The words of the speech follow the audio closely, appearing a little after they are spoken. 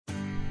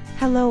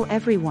Hello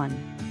everyone.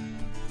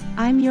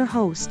 I'm your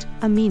host,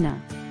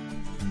 Amina.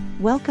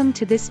 Welcome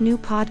to this new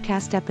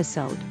podcast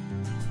episode.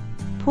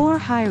 Poor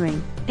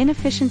hiring,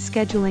 inefficient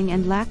scheduling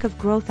and lack of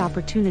growth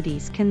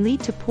opportunities can lead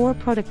to poor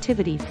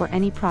productivity for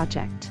any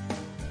project.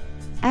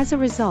 As a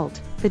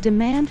result, the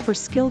demand for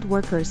skilled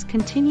workers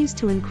continues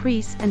to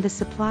increase and the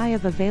supply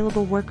of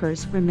available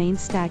workers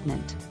remains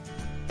stagnant.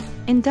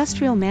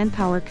 Industrial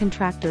manpower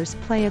contractors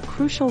play a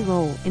crucial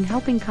role in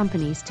helping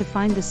companies to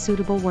find the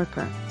suitable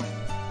worker.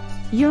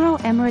 Euro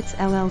Emirates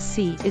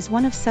LLC is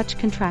one of such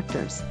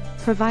contractors,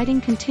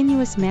 providing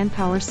continuous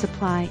manpower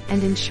supply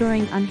and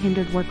ensuring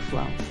unhindered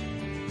workflow.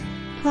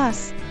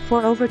 Plus,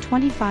 for over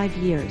 25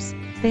 years,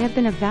 they have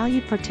been a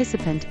valued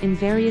participant in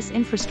various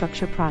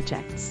infrastructure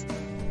projects.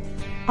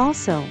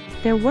 Also,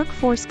 their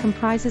workforce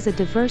comprises a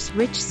diverse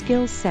rich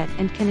skills set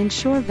and can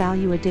ensure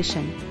value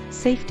addition,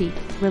 safety,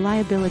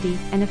 reliability,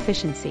 and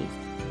efficiency.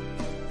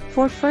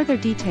 For further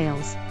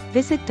details,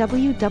 visit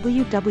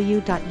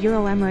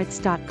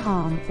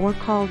www.euroemirates.com or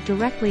call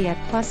directly at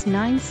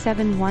 +9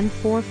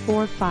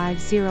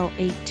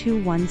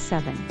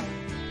 71445082217.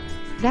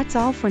 That's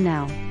all for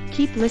now.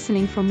 Keep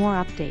listening for more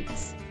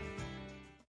updates.